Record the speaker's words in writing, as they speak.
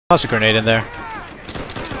Toss a grenade in there.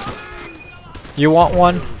 You want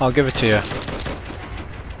one? I'll give it to you.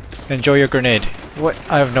 Enjoy your grenade. What?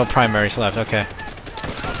 I have no primaries left. Okay.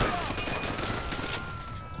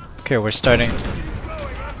 Okay, we're starting.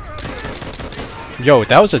 Yo,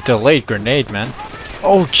 that was a delayed grenade, man.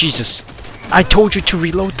 Oh, Jesus. I told you to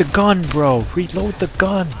reload the gun, bro. Reload the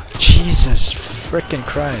gun. Jesus frickin'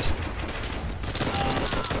 Christ.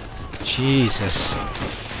 Jesus.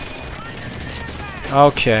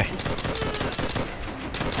 Okay.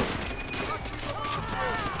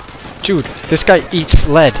 Dude, this guy eats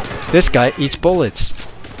lead. This guy eats bullets.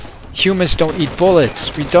 Humans don't eat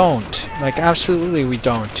bullets. We don't. Like, absolutely we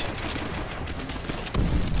don't.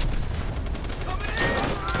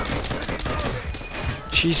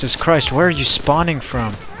 Jesus Christ, where are you spawning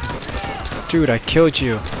from? Dude, I killed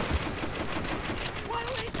you.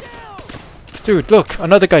 Dude, look,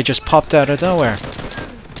 another guy just popped out of nowhere.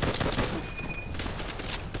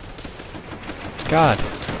 God.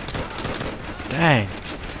 Dang.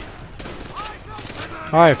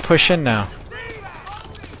 Alright, push in now.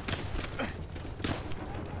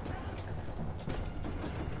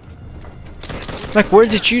 Like, where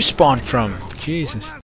did you spawn from? Jesus.